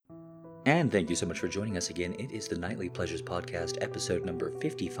And thank you so much for joining us again. It is the Nightly Pleasures Podcast, episode number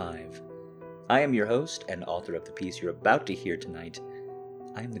 55. I am your host and author of the piece you're about to hear tonight.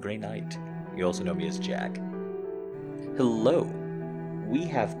 I am the Grey Knight. You also know me as Jack. Hello. We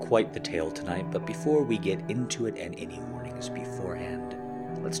have quite the tale tonight, but before we get into it and any warnings beforehand,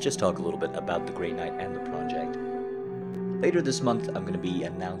 let's just talk a little bit about the Grey Knight and the project. Later this month, I'm going to be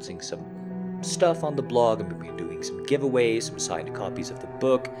announcing some stuff on the blog. I'm going to be doing some giveaways, some signed copies of the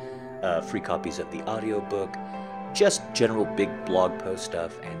book, free copies of the audiobook, just general big blog post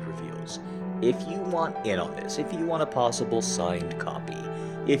stuff and reveals. If you want in on this, if you want a possible signed copy,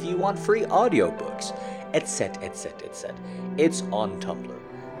 if you want free audiobooks, etc., it's on Tumblr.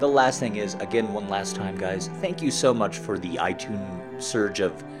 The last thing is, again, one last time, guys, thank you so much for the iTunes surge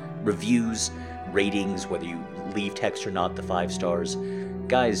of reviews, ratings, whether you leave text or not, the 5 stars.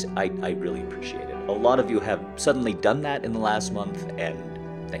 Guys, I really appreciate it. A lot of you have suddenly done that in the last month, and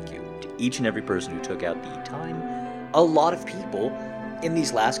thank you to each and every person who took out the time. A lot of people in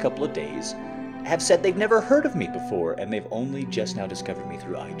these last couple of days have said they've never heard of me before, and they've only just now discovered me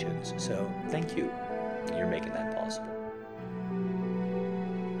through iTunes. So, thank you. You're making that possible.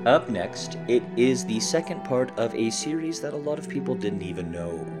 Up next, it is the second part of a series that a lot of people didn't even know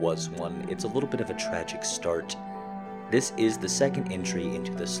was one. It's a little bit of a tragic start. This is the second entry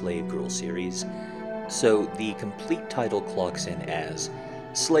into the Slave Girl series, so the complete title clocks in as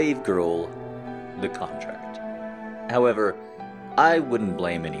Slave Girl: The Contract. However, I wouldn't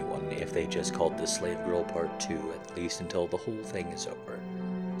blame anyone if they just called this Slave Girl Part 2, at least until the whole thing is over.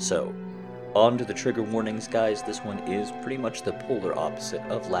 So, on to the trigger warnings, guys. This one is pretty much the polar opposite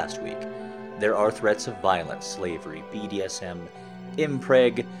of last week. There are threats of violence, slavery, BDSM,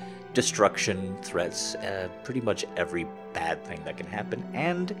 impreg, destruction, threats, pretty much every bad thing that can happen,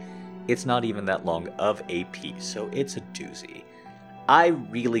 and it's not even that long of a piece, so it's a doozy. I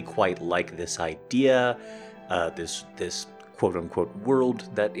really quite like this idea, this quote-unquote world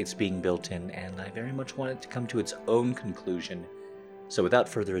that it's being built in, and I very much want it to come to its own conclusion. So without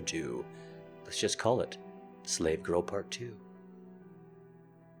further ado, let's just call it Slave Girl Part 2.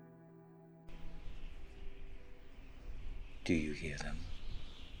 Do you hear them?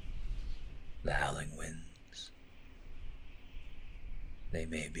 The howling winds. They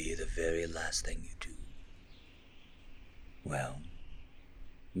may be the very last thing you do. Well,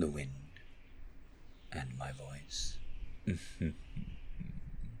 the wind and my voice.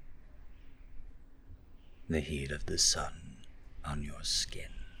 The heat of the sun on your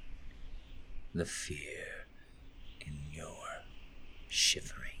skin. The fear in your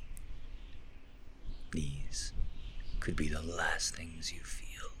shivering. These could be the last things you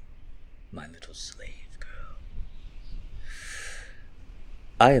feel, my little slave girl.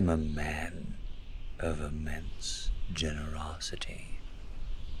 I am a man of immense generosity,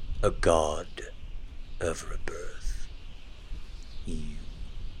 a god of rebirth.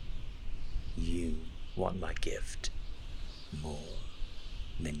 You want my gift more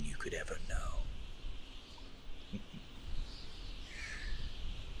than you could ever know.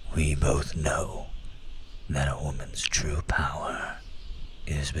 We both know that a woman's true power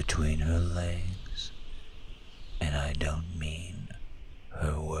is between her legs, and I don't mean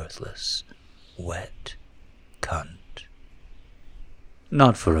her worthless, wet cunt.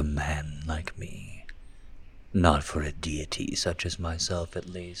 Not for a man like me. Not for a deity such as myself, at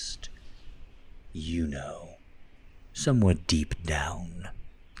least. You know, somewhere deep down,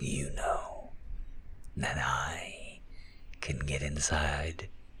 you know, that I can get inside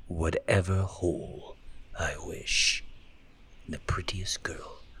whatever hole I wish. The prettiest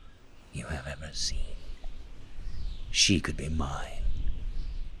girl you have ever seen. She could be mine.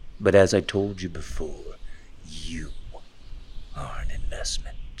 But as I told you before, you are an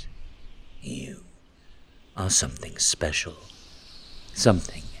investment. You are something special.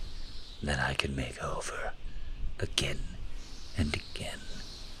 Something that I can make over again and again.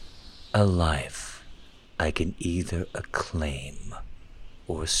 A life I can either acclaim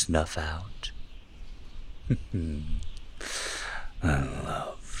or snuff out. I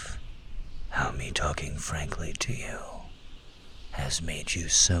love how me talking frankly to you has made you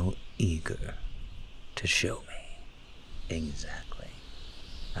so eager to show me exactly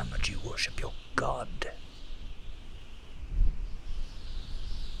how much you worship your god.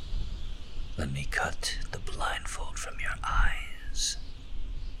 Let me cut the blindfold from your eyes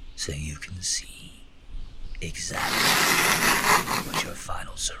so you can see exactly what your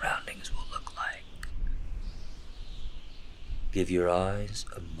final surroundings will look like. Give your eyes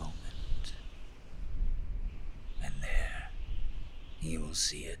a moment, and there you will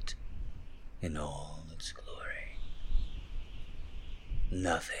see it in all its glory.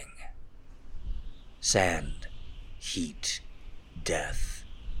 Nothing Sand, heat, death.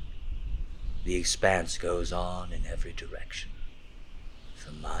 The expanse goes on in every direction,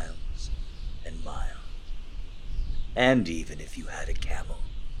 for miles and miles. And even if you had a camel,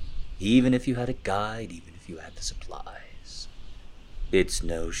 even if you had a guide, even if you had the supplies, it's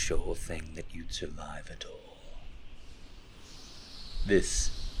no sure thing that you'd survive at all.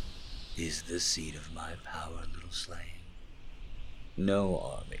 This is the seat of my power, little slave. No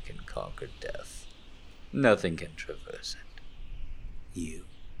army can conquer death. Nothing can traverse it. You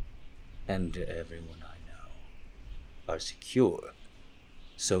and everyone I know are secure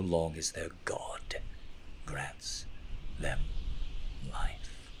so long as their God grants them life.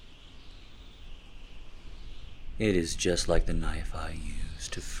 It is just like the knife I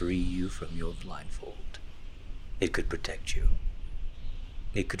used to free you from your blindfold. It could protect you.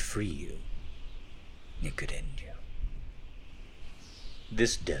 It could free you. It could end you.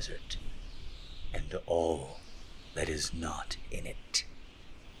 This desert and all that is not in it.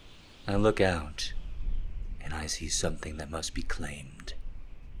 I look out and I see something that must be claimed.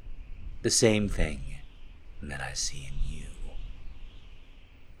 The same thing that I see in you.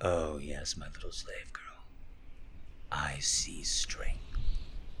 Oh yes, my little slave girl. I see strength,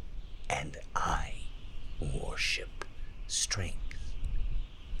 and I worship strength.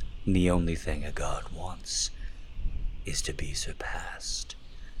 The only thing a god wants is to be surpassed,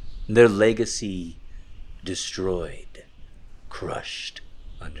 their legacy destroyed, crushed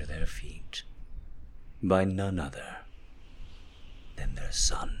under their feet by none other than their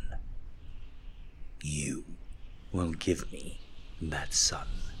son. You will give me that son.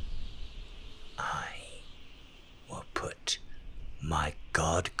 I will put my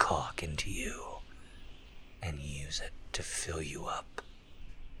god cock into you and use it to fill you up,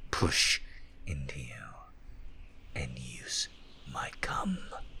 push into you, and use my cum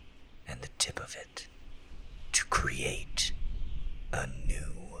and the tip of it to create a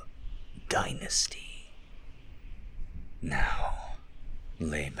new dynasty. Now,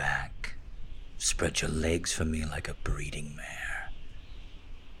 lay back, spread your legs for me like a breeding mare.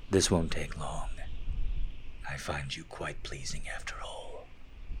 This won't take long. I find you quite pleasing after all.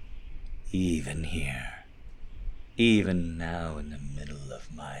 Even here, even now in the middle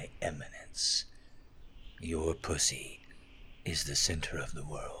of my eminence, your pussy is the center of the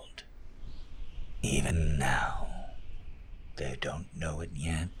world. Even now, they don't know it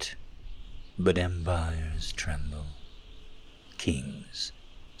yet, but empires tremble. Kings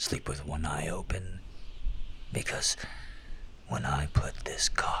sleep with one eye open, because when I put this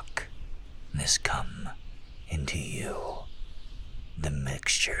cock, this cum, into you, the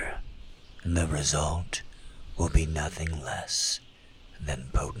mixture, the result will be nothing less than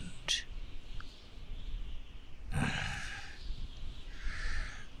potent.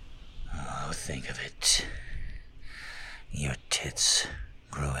 Oh, think of it. Your tits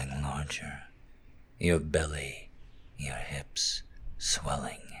growing larger, your belly, your hips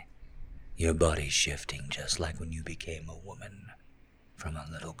swelling, your body shifting just like when you became a woman from a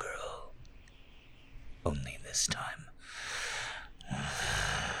little girl. Only this time,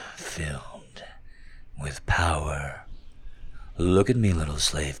 filled with power. Look at me, little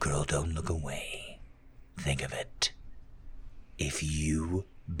slave girl, don't look away. Think of it. If you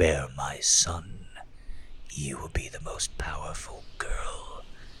bear my son, you will be the most powerful girl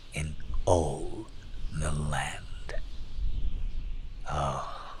in all the land.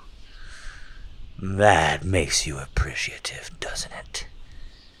 Oh, that makes you appreciative, doesn't it?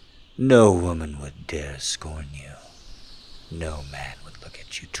 No woman would dare scorn you. No man would look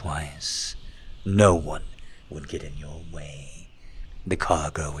at you twice. No one would get in your way. The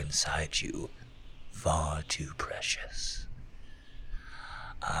cargo inside you, far too precious.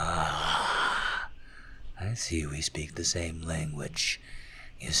 Ah, I see we speak the same language.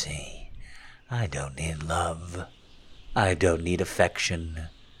 You see, I don't need love. I don't need affection.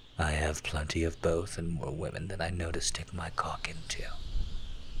 I have plenty of both and more women than I know to stick my cock into.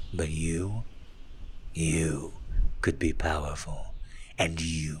 But you could be powerful, and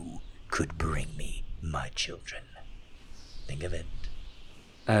you could bring me my children. Think of it.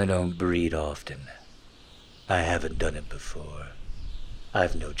 I don't breed often. I haven't done it before.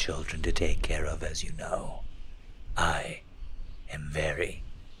 I've no children to take care of, as you know. I am very,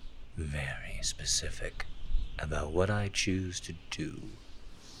 very specific about what I choose to do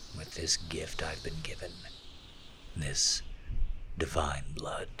with this gift I've been given, this divine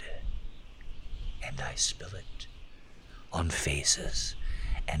blood. And I spill it on faces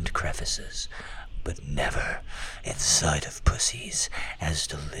and crevices, but never inside of pussies as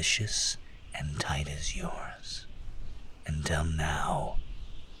delicious and tight as yours. Until now,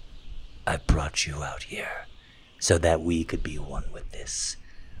 I brought you out here so that we could be one with this.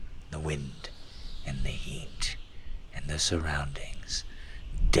 The wind and the heat and the surroundings,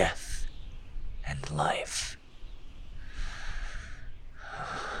 death and life.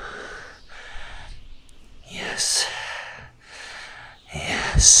 Yes.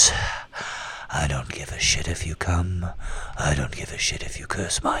 Yes. I don't give a shit if you come. I don't give a shit if you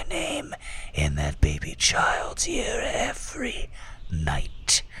curse my name in that baby child's ear every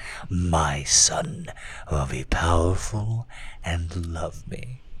night. My son will be powerful and love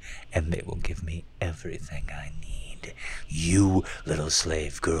me, and they will give me everything I need. You, little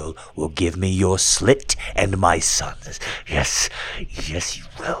slave girl, will give me your slit and my son's. Yes, yes you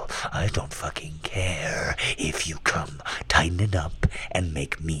will. I don't fucking care if you come. Tighten it up and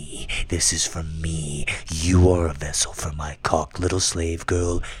make me. This is for me. You are a vessel for my cock, little slave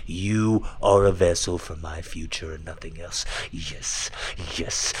girl. You are a vessel for my future and nothing else. Yes,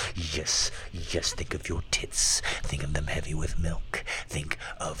 yes, yes, yes. Think of your tits. Think of them heavy with milk. Think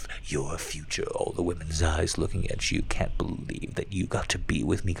of your future. All the women's eyes looking at you can't believe that you got to be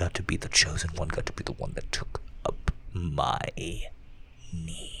with me, got to be the chosen one, got to be the one that took up my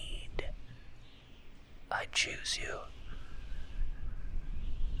need. I choose you.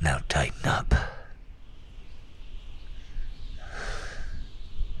 Now tighten up.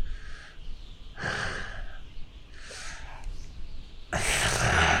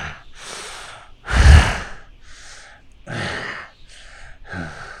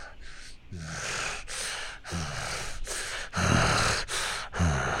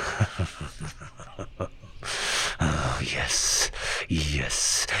 Oh, yes,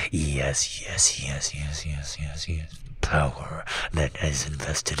 yes, yes, yes, yes, yes, yes, yes, yes. The power that is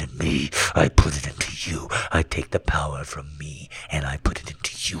invested in me, I put it into you. I take the power from me and I put it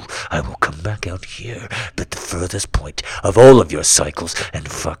into you. I will come back out here, but the furthest point of all of your cycles, and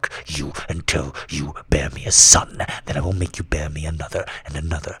fuck you until you bear me a son. Then I will make you bear me another and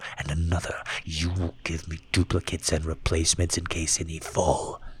another and another. You will give me duplicates and replacements in case any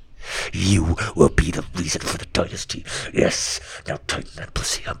fall. You will be the reason for the dynasty. Yes. Now tighten that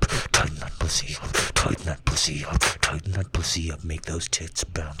pussy up. Tighten that pussy up. Tighten that pussy up. Tighten that pussy up. Make those tits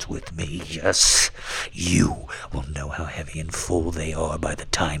bounce with me. Yes. You will know how heavy and full they are by the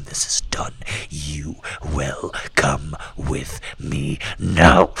time this is done. You will come with me.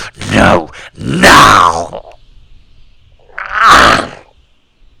 Now. Now. Now. Ah.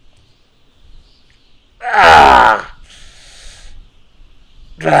 Ah.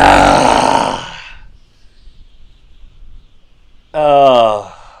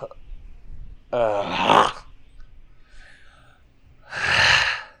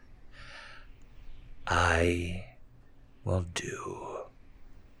 I will do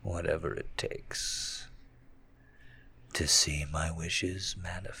whatever it takes to see my wishes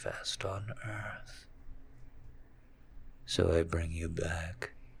manifest on Earth. So I bring you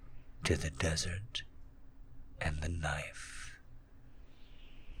back to the desert and the knife.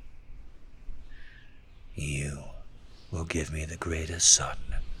 You will give me the greatest son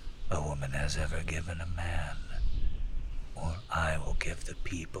a woman has ever given a man, or I will give the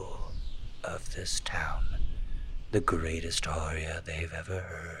people of this town the greatest aria they've ever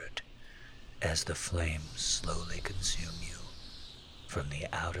heard as the flames slowly consume you from the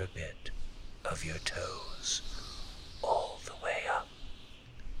outer bit of your toes all the way up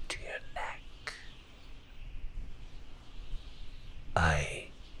to your neck. I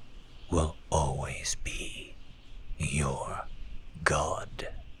will always be your God.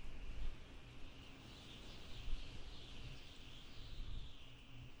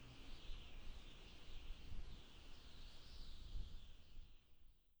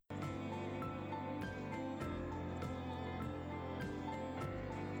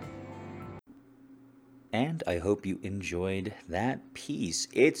 And I hope you enjoyed that piece.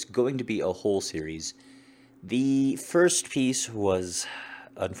 It's going to be a whole series. The first piece was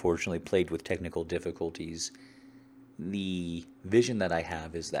unfortunately plagued with technical difficulties. The vision that I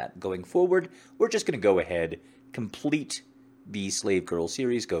have is that going forward, we're just going to go ahead, complete the Slave Girl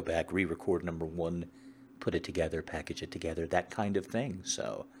series, go back, re-record number 1, put it together, package it together, that kind of thing.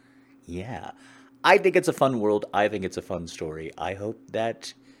 So, yeah. I think it's a fun world. I think it's a fun story. I hope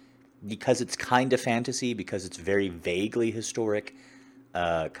that because it's kind of fantasy, because it's very vaguely historic,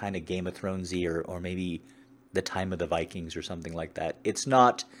 kind of Game of Thronesy, or maybe the time of the Vikings or something like that. It's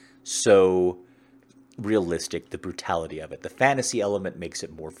not so realistic, the brutality of it. The fantasy element makes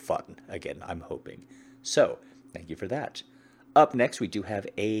it more fun. Again, I'm hoping. So, thank you for that. Up next, we do have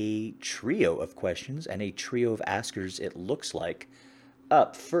a trio of questions and a trio of askers, it looks like.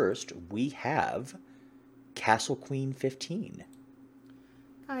 Up first, we have Castle Queen 15.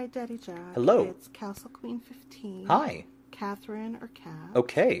 Hi, Daddy Jack. Hello. It's Castle Queen 15. Hi. Catherine or Cat.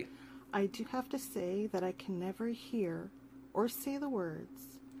 Okay. I do have to say that I can never hear or say the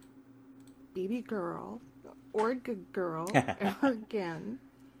words baby girl or good girl ever again.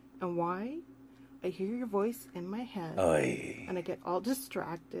 And why? I hear your voice in my head. Oy. And I get all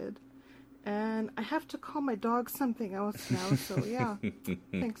distracted. And I have to call my dog something else now, so yeah.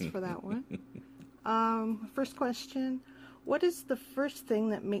 Thanks for that one. First question. What is the first thing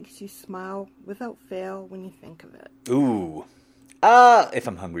that makes you smile without fail when you think of it? Ooh. If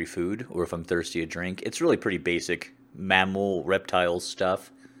I'm hungry food or if I'm thirsty a drink, it's really pretty basic mammal, reptile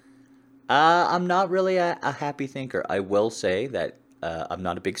stuff. I'm not really a happy thinker. I will say that I'm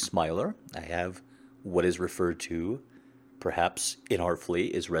not a big smiler. I have what is referred to, perhaps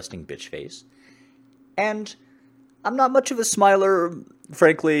inartfully, as resting bitch face. And I'm not much of a smiler,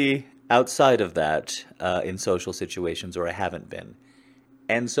 frankly, outside of that in social situations, or I haven't been.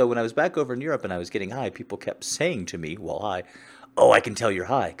 And so when I was back over in Europe and I was getting high, people kept saying to me while high, "Oh, I can tell you're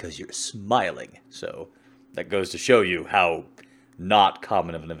high because you're smiling." So that goes to show you how not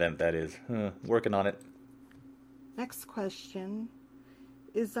common of an event that is. Working on it. Next question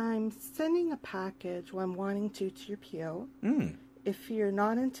is I'm sending a package when I'm wanting to your PO. If you're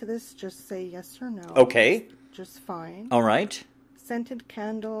not into this, just say yes or no. Okay. Just fine. All right. Scented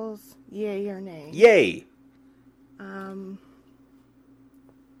candles, yay or nay? Yay. I'm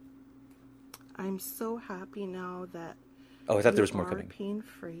so happy now that Oh, I thought there was more you are coming.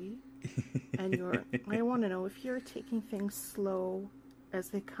 pain-free. And I want to know if you're taking things slow as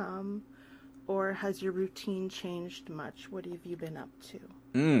they come, or has your routine changed much? What have you been up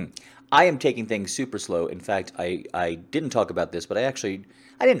to? I am taking things super slow. In fact, I didn't talk about this, but I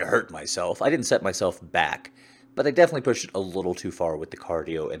didn't hurt myself. I didn't set myself back, but I definitely pushed it a little too far with the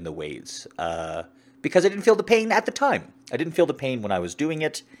cardio and the weights because I didn't feel the pain at the time. I didn't feel the pain when I was doing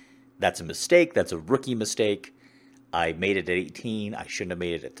it. That's a mistake. That's a rookie mistake. I made it at 18. I shouldn't have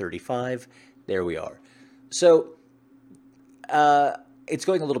made it at 35. There we are. So, it's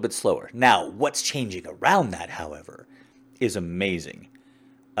going a little bit slower. Now, what's changing around that, however, is amazing.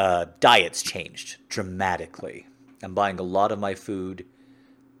 Diet's changed dramatically. I'm buying a lot of my food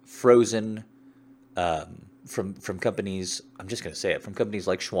frozen from companies, I'm just going to say it, from companies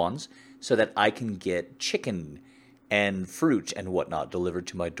like Schwann's, so that I can get chicken and fruit and whatnot delivered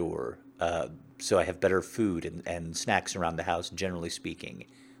to my door. So I have better food and snacks around the house, generally speaking.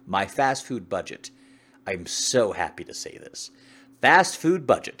 My fast food budget, I'm so happy to say this. Fast food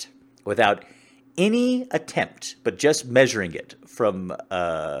budget, without any attempt, but just measuring it from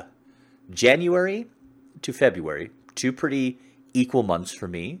January to February, 2 pretty equal months for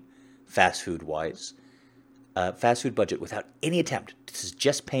me, fast food-wise. Fast food budget without any attempt, this is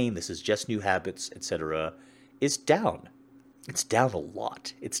just pain, this is just new habits, etc., is down. It's down a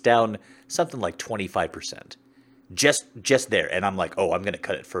lot. It's down something like 25%. Just there. And I'm like, oh, I'm going to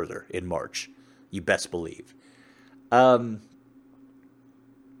cut it further in March. You best believe. I'm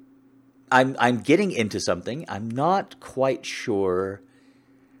getting into something. I'm not quite sure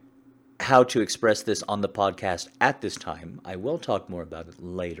how to express this on the podcast at this time. I will talk more about it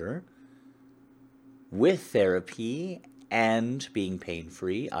later. With therapy and being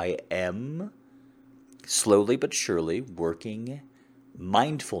pain-free, I am slowly but surely working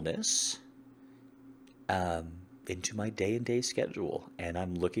mindfulness into my day-and-day schedule. And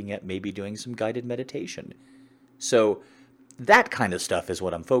I'm looking at maybe doing some guided meditation. So that kind of stuff is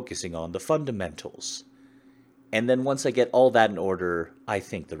what I'm focusing on, the fundamentals. And then once I get all that in order, I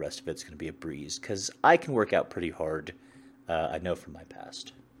think the rest of it's going to be a breeze, because I can work out pretty hard, I know from my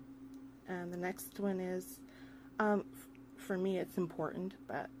past. And the next one is, for me it's important,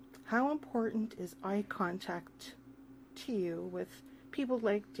 but how important is eye contact to you with people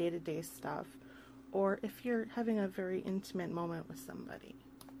like day-to-day stuff, or if you're having a very intimate moment with somebody?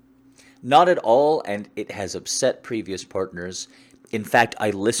 Not at all, and it has upset previous partners. In fact, I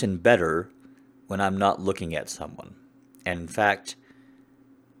listen better when I'm not looking at someone. And in fact,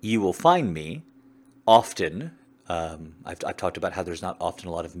 you will find me often, I've talked about how there's not often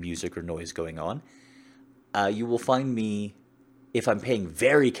a lot of music or noise going on. You will find me, if I'm paying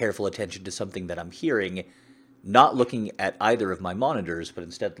very careful attention to something that I'm hearing, not looking at either of my monitors, but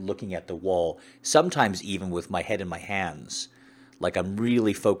instead looking at the wall, sometimes even with my head in my hands, like I'm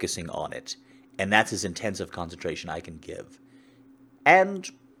really focusing on it. And that's as intense of concentration I can give. And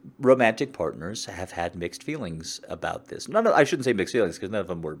romantic partners have had mixed feelings about this. I shouldn't say mixed feelings, because none of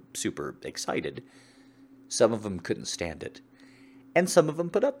them were super excited. Some of them couldn't stand it. And some of them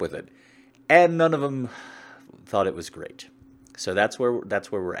put up with it. And none of them thought it was great. So that's where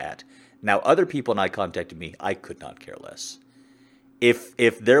we're at. Now, other people and I contacted me, I could not care less.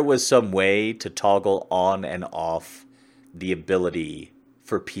 if there was some way to toggle on and off the ability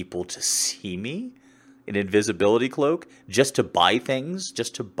for people to see me, an invisibility cloak, just to buy things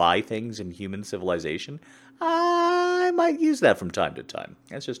in human civilization, I might use that from time to time.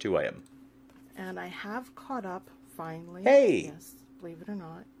 That's just who I am. And I have caught up, finally. Hey! Yes, believe it or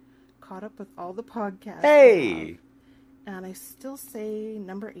not. Caught up with all the podcasts. Hey! And I still say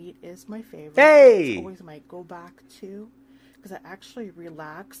number 8 is my favorite. Hey! It's always my go back to. Because I actually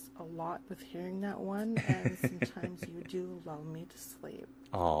relax a lot with hearing that one. And sometimes you do lull me to sleep.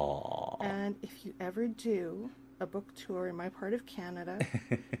 Aww. And if you ever do a book tour in my part of Canada,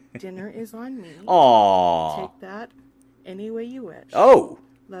 dinner is on me. Aww. Take that any way you wish. Oh!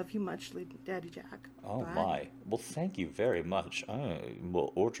 Love you much, Daddy Jack. Oh Bye. my. Well, thank you very much. I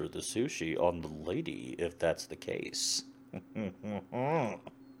will order the sushi on the lady if that's the case.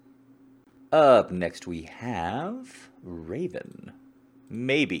 Up next we have Raven.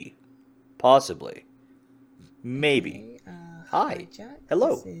 Maybe. Possibly. Maybe. Okay, Hi. Jack.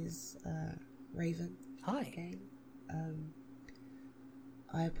 Hello. This is Raven. Hi. Again.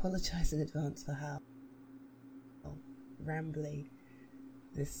 I apologize in advance for how rambly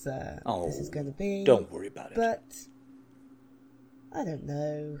this is going to be. Don't worry about it. But I don't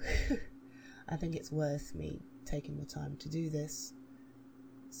know. I think it's worth me taking the time to do this.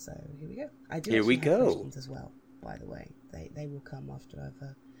 So here we go. I do Here we have go. questions as well, by the way. They will come after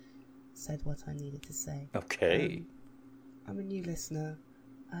I've said what I needed to say. Okay. I'm a new listener.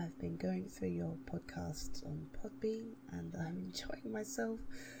 I've been going through your podcast on Podbean, and I'm enjoying myself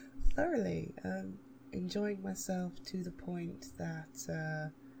thoroughly. Enjoying myself to the point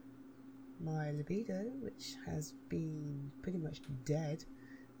that my libido, which has been pretty much dead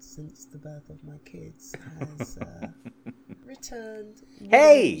since the birth of my kids, has returned.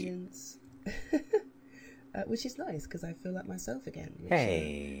 Hey! Which is nice, because I feel like myself again.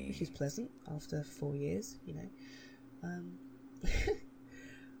 Which is pleasant after 4 years, you know.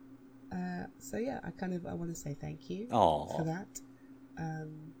 So yeah, I want to say thank you for that,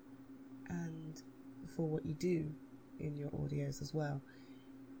 and for what you do in your audios as well.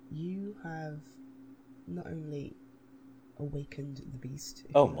 You have not only awakened the beast,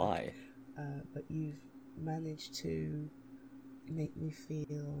 Oh my. but you've managed to make me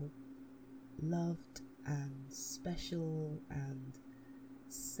feel loved and special and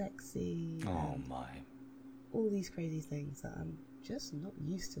sexy. Oh and my. all these crazy things that I'm just not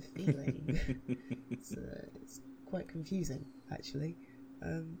used to feeling. It's quite confusing, actually.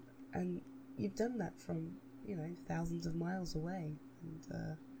 And you've done that from, thousands of miles away,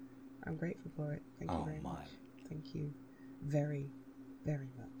 and I'm grateful for it. Thank you very much. Thank you very, very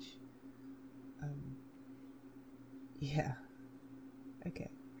much. Yeah. Okay.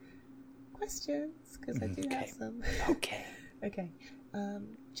 Questions, because I do have some. Okay. Okay.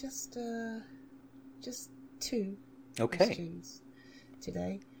 Just two Okay. questions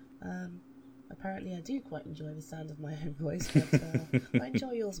today. Apparently, I do quite enjoy the sound of my own voice, but I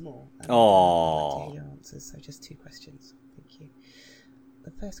enjoy yours more. I'd like to hear your answers. So, just two questions. Thank you.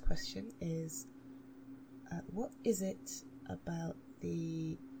 The first question is, what is it about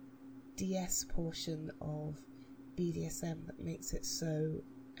the DS portion of BDSM that makes it so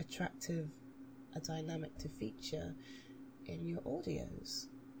attractive, a dynamic to feature in your audios?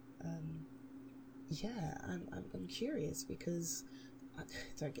 Yeah, I'm curious, because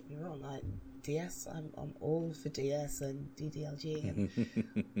don't get me wrong, I'm all for DS and DDLG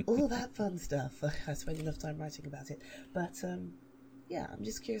and all that fun stuff. I spend enough time writing about it, but yeah, I'm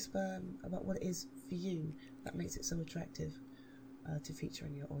just curious about what it is for you that makes it so attractive to feature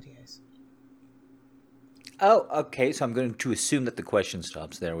in your audios. Oh, okay, so I'm going to assume that the question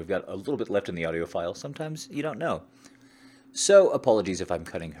stops there. We've got a little bit left in the audio file. Sometimes you don't know. So, apologies if I'm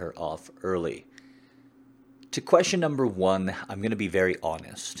cutting her off early. To question number 1, I'm going to be very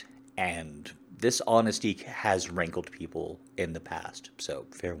honest. And this honesty has rankled people in the past, so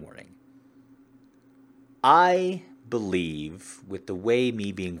fair warning. I believe, with the way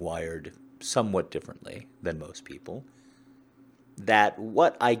me being wired somewhat differently than most people, that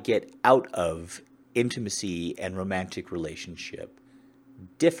what I get out of intimacy and romantic relationship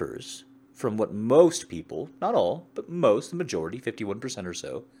differs from what most people, not all, but most, the majority, 51% or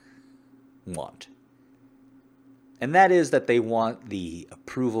so, want. And that is that they want the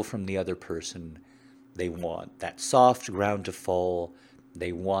approval from the other person. They want that soft ground to fall.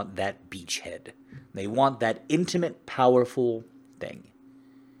 They want that beachhead. They want that intimate, powerful thing.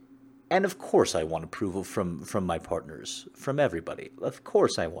 And of course I want approval from my partners, from everybody. Of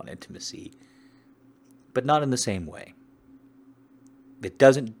course I want intimacy. But not in the same way. It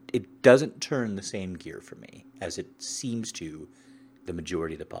doesn't turn the same gear for me as it seems to the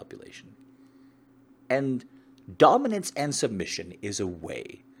majority of the population. And dominance and submission is a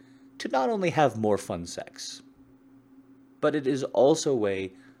way to not only have more fun sex, but it is also a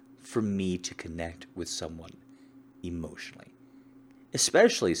way for me to connect with someone emotionally.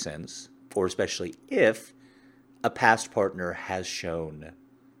 Especially since, or especially if, a past partner has shown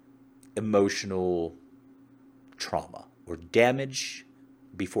emotional trauma or damage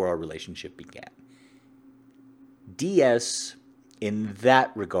before our relationship began. DS, in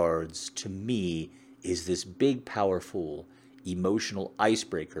that regards, to me, is this big, powerful, emotional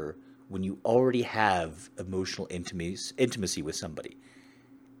icebreaker when you already have emotional intimacy with somebody.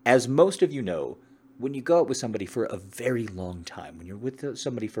 As most of you know, when you go out with somebody for a very long time, when you're with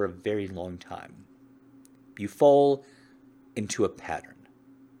somebody for a very long time, you fall into a pattern.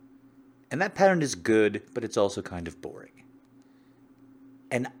 And that pattern is good, but it's also kind of boring.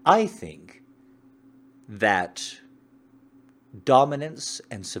 And I think that dominance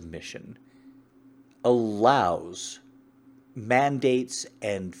and submission allows, mandates,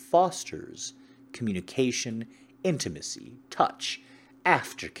 and fosters communication, intimacy, touch,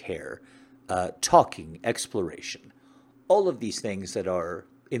 aftercare, talking, exploration. All of these things that are,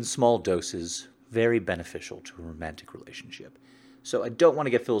 in small doses, very beneficial to a romantic relationship. So I don't want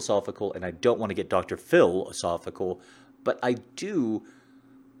to get philosophical, and I don't want to get Dr. Philosophical, but I do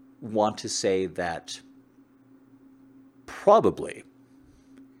want to say that probably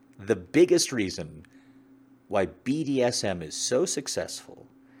the biggest reason why BDSM is so successful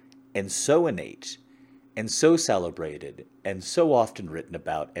and so innate and so celebrated and so often written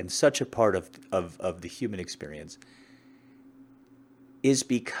about and such a part of the human experience is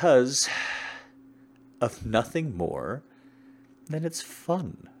because of nothing more than it's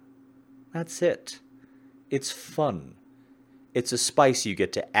fun. That's it. It's fun. It's a spice you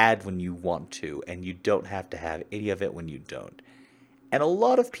get to add when you want to, and you don't have to have any of it when you don't. And a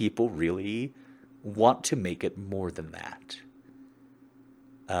lot of people really want to make it more than that.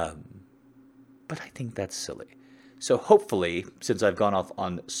 But I think that's silly. So hopefully, since I've gone off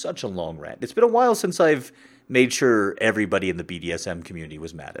on such a long rant, it's been a while since I've made sure everybody in the BDSM community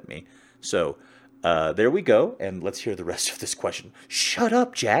was mad at me. So there we go, and let's hear the rest of this question. Shut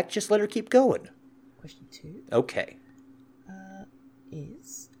up, Jack. Just let her keep going. Question 2. Okay.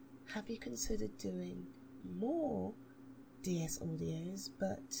 Have you considered doing more DS audios,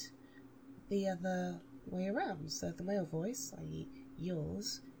 but the other way around? So the male voice, i.e.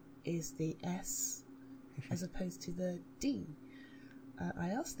 yours, is the S as opposed to the D. I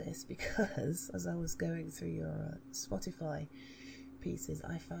asked this because as I was going through your Spotify pieces,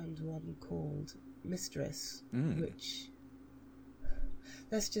 I found one called Mistress, which,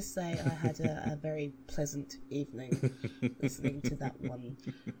 let's just say I had a very pleasant evening listening to that one,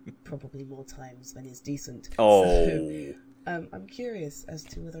 probably more times than is decent. Oh. So, I'm curious as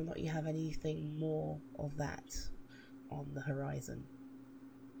to whether or not you have anything more of that on the horizon.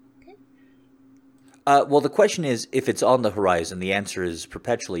 Okay. Well, the question is if it's on the horizon. The answer is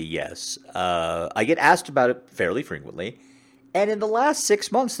perpetually yes. I get asked about it fairly frequently. And in the last 6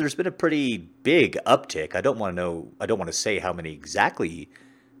 months, there's been a pretty big uptick. I don't want to say how many exactly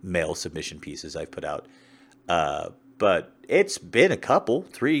male submission pieces I've put out. But it's been a couple,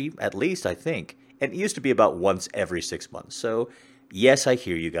 3 at least, I think. And it used to be about once every 6 months. So, yes, I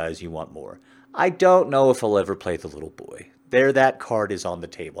hear you guys. You want more. I don't know if I'll ever play the little boy. There, that card is on the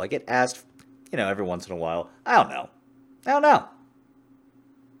table. I get asked, every once in a while. I don't know.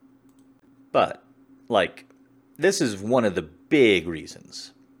 But, this is one of the big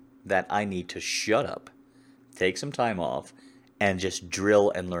reasons that I need to shut up, take some time off, and just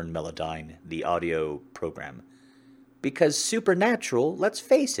drill and learn Melodyne, the audio program. Because Supernatural, let's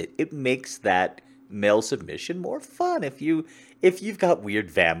face it, it makes that male submission more fun. If you've got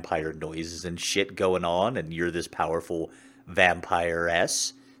weird vampire noises and shit going on, and you're this powerful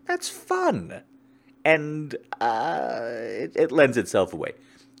vampire-ess, that's fun. And it lends itself away.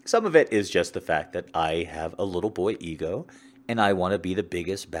 Some of it is just the fact that I have a little boy ego, and I want to be the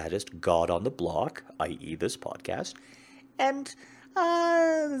biggest, baddest god on the block, i.e. this podcast. And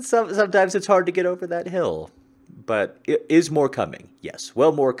sometimes it's hard to get over that hill. But is more coming? Yes.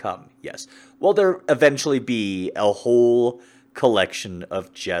 Will more come? Yes. Will there eventually be a whole collection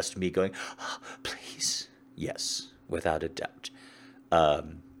of just me going, oh, please? Yes, without a doubt.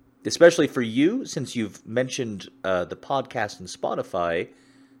 Especially for you, since you've mentioned the podcast and Spotify,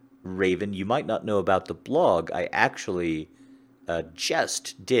 Raven, you might not know about the blog. I actually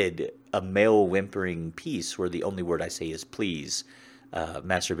just did a male whimpering piece where the only word I say is please,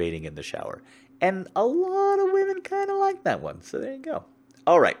 masturbating in the shower. And a lot of women kind of like that one. So there you go.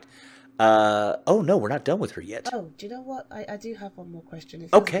 All right. Oh no, we're not done with her yet. Oh, do you know what? I do have one more question.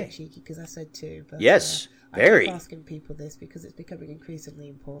 It's Okay. a bit cheeky because I said two. But, Yes, I very. keep asking people this because it's becoming increasingly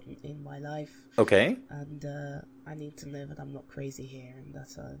important in my life. Okay. And I need to know that I'm not crazy here and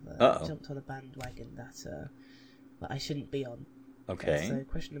that I've jumped on a bandwagon that I shouldn't be on. Okay. So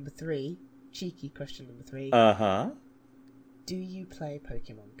question number 3, cheeky question number 3. Uh-huh. Do you play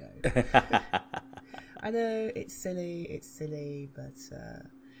Pokemon Go? I know it's silly, but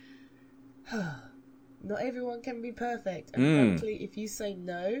not everyone can be perfect. And frankly, if you say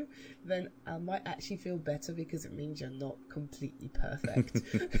no, then I might actually feel better because it means you're not completely perfect.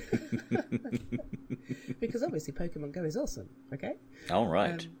 Because obviously Pokemon Go is awesome, okay? All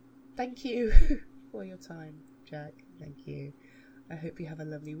right. Thank you for your time, Jack. Thank you. I hope you have a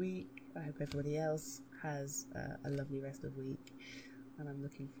lovely week. I hope everybody else has a lovely rest of the week. And I'm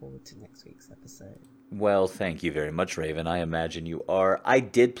looking forward to next week's episode. Well, thank you very much, Raven. I imagine you are. I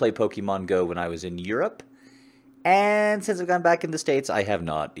did play Pokemon Go when I was in Europe. And since I've gone back in the States, I have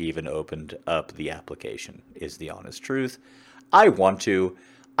not even opened up the application, is the honest truth. I want to.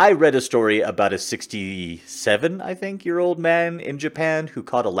 I read a story about a 67, I think, year old man in Japan who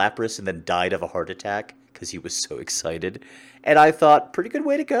caught a Lapras and then died of a heart attack because he was so excited. And I thought, pretty good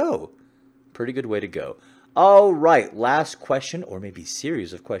way to go. Pretty good way to go. All right, last question, or maybe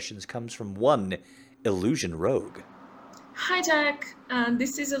series of questions, comes from one Illusion Rogue. Hi, Jack.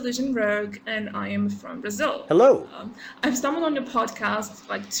 This is Illusion Rogue, and I am from Brazil. Hello. I've stumbled on your podcast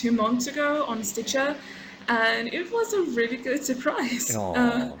like 2 months ago on Stitcher, and it was a really good surprise.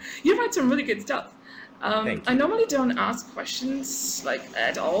 You write some really good stuff. Thank I you. normally don't ask questions like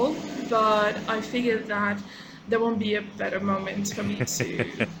at all, but I figured that there won't be a better moment for me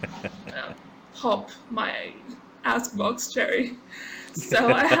to pop my Ask Box cherry.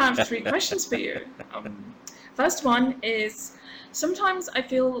 So I have 3 questions for you. First one is, sometimes I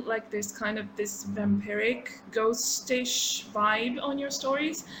feel like there's kind of this vampiric, ghostish vibe on your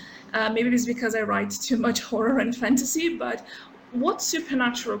stories. Maybe it's because I write too much horror and fantasy, but what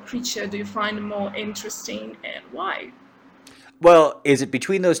supernatural creature do you find more interesting and why? Well, is it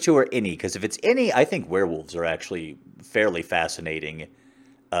between those two or any? Because if it's any, I think werewolves are actually fairly fascinating,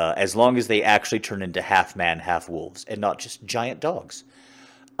 as long as they actually turn into half man, half wolves, and not just giant dogs.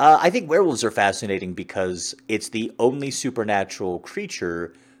 I think werewolves are fascinating because it's the only supernatural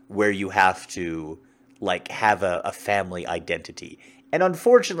creature where you have to, like, have a family identity. And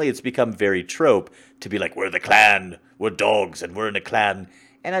unfortunately, it's become very trope to be like, we're the clan, we're dogs, and we're in a clan.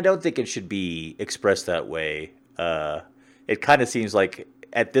 And I don't think it should be expressed that way. It kind of seems like,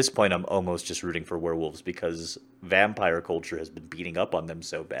 at this point, I'm almost just rooting for werewolves because vampire culture has been beating up on them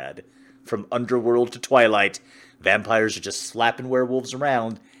so bad. From Underworld to Twilight, vampires are just slapping werewolves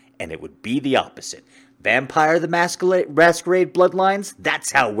around, and it would be the opposite. Vampire the Masquerade Bloodlines,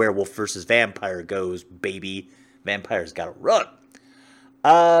 that's how werewolf versus vampire goes, baby. Vampires gotta run.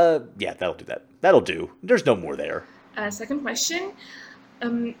 Yeah, that'll do that. That'll do. There's no more there. Second question.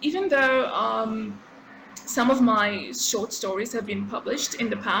 Even though some of my short stories have been published in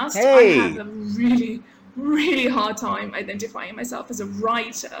the past, Hey! I have a really, really hard time identifying myself as a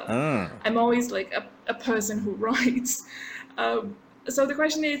writer. I'm always like a person who writes. So the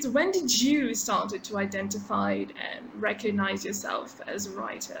question is, when did you start to identify and recognize yourself as a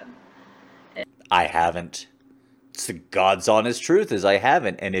writer? I haven't. It's the God's honest truth is I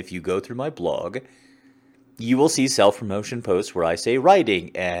haven't. And if you go through my blog, you will see self-promotion posts where I say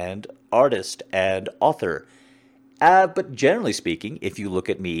writing and artist and author. But generally speaking, if you look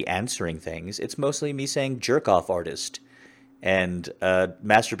at me answering things, it's mostly me saying jerk-off artist and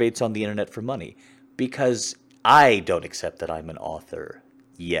masturbates on the internet for money. Because I don't accept that I'm an author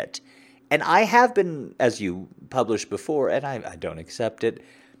yet. And I have been, as you published before, and I don't accept it.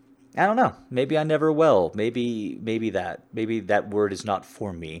 I don't know. Maybe I never will. Maybe that word is not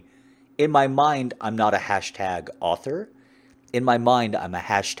for me. In my mind, I'm not a hashtag author. In my mind, I'm a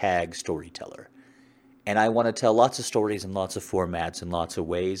hashtag storyteller. And I want to tell lots of stories in lots of formats and lots of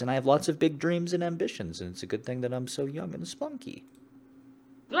ways. And I have lots of big dreams and ambitions. And it's a good thing that I'm so young and spunky.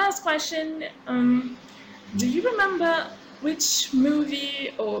 Last question. Do you remember which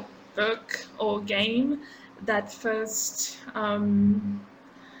movie or book or game that first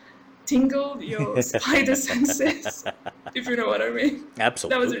tingled your spider senses? If you know what I mean.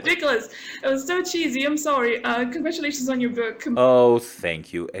 Absolutely. That was ridiculous. It was so cheesy. I'm sorry. Congratulations on your book. Oh,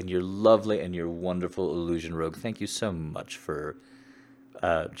 thank you. And you're lovely and you're wonderful, Illusion Rogue. Thank you so much for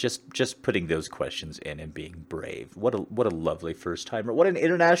just putting those questions in and being brave. What a lovely first timer. What an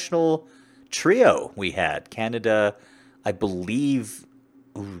international trio we had. Canada, I believe.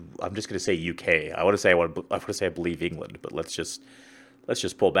 I'm just going to say UK. I want to say I believe England, but let's just let's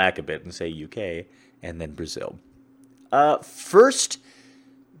just pull back a bit and say UK, and then Brazil. First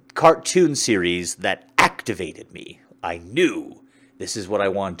cartoon series that activated me. I knew this is what I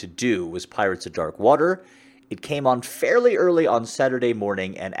wanted to do, was Pirates of Dark Water. It came on fairly early on Saturday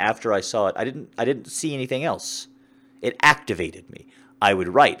morning, and after I saw it, I didn't see anything else. It activated me. I would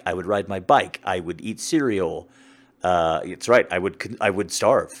write. I would ride my bike. I would eat cereal. It's right. I would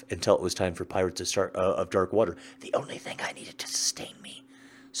starve until it was time for Pirates of Dark Water. The only thing I needed to sustain me.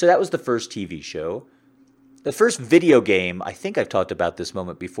 So that was the first TV show. The first video game, I think I've talked about this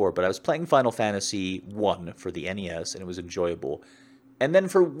moment before, but I was playing Final Fantasy I for the NES, and it was enjoyable. And then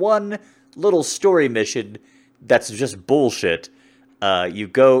for one little story mission that's just bullshit, you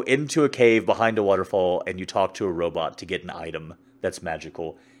go into a cave behind a waterfall, and you talk to a robot to get an item that's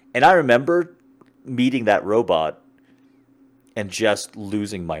magical. And I remember meeting that robot and just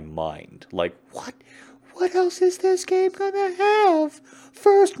losing my mind. Like, what? What else is this game gonna have?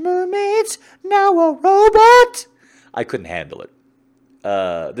 First mermaids, now a robot? I couldn't handle it.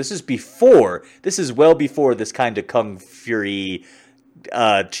 This is well before this kind of Kung Fury,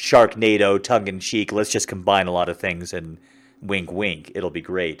 Sharknado, tongue-in-cheek, let's just combine a lot of things and wink wink, it'll be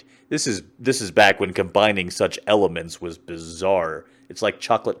great. This is back when combining such elements was bizarre. It's like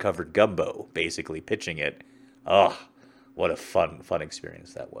chocolate-covered gumbo, basically, pitching it. Ugh, what a fun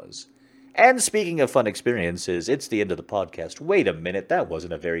experience that was. And speaking of fun experiences, it's the end of the podcast. Wait a minute, that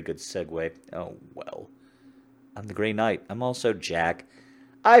wasn't a very good segue. Oh, well. I'm the Grey Knight. I'm also Jack.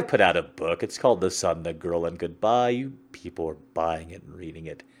 I've put out a book. It's called The Sun, the Girl, and Goodbye. You people are buying it and reading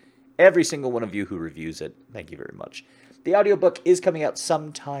it. Every single one of you who reviews it, thank you very much. The audiobook is coming out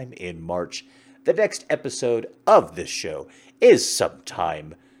sometime in March. The next episode of this show is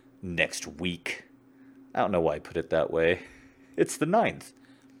sometime next week. I don't know why I put it that way. It's the 9th.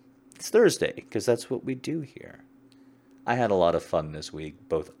 It's Thursday, because that's what we do here. I had a lot of fun this week,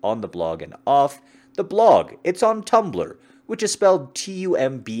 both on the blog and off. The blog, it's on Tumblr, which is spelled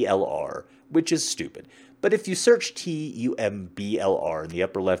Tumblr, which is stupid. But if you search Tumblr in the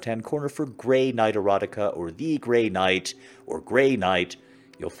upper left-hand corner for Grey Knight Erotica, or The Grey Knight, or Grey Knight,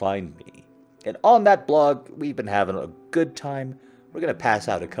 you'll find me. And on that blog, we've been having a good time. We're going to pass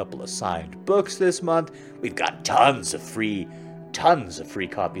out a couple of signed books this month. We've got tons of free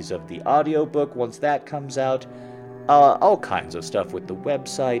copies of the audiobook once that comes out. All kinds of stuff with the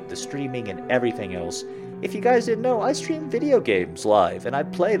website, the streaming, and everything else. If you guys didn't know, I stream video games live, and I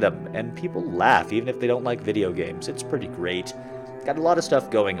play them, and people laugh even if they don't like video games. It's pretty great. Got a lot of stuff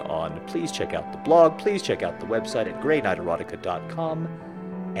going on. Please check out the blog. Please check out the website at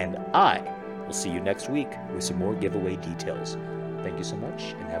greyknighterotica.com. And I will see you next week with some more giveaway details. Thank you so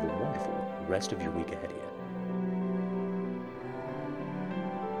much, and have a wonderful rest of your week ahead of you.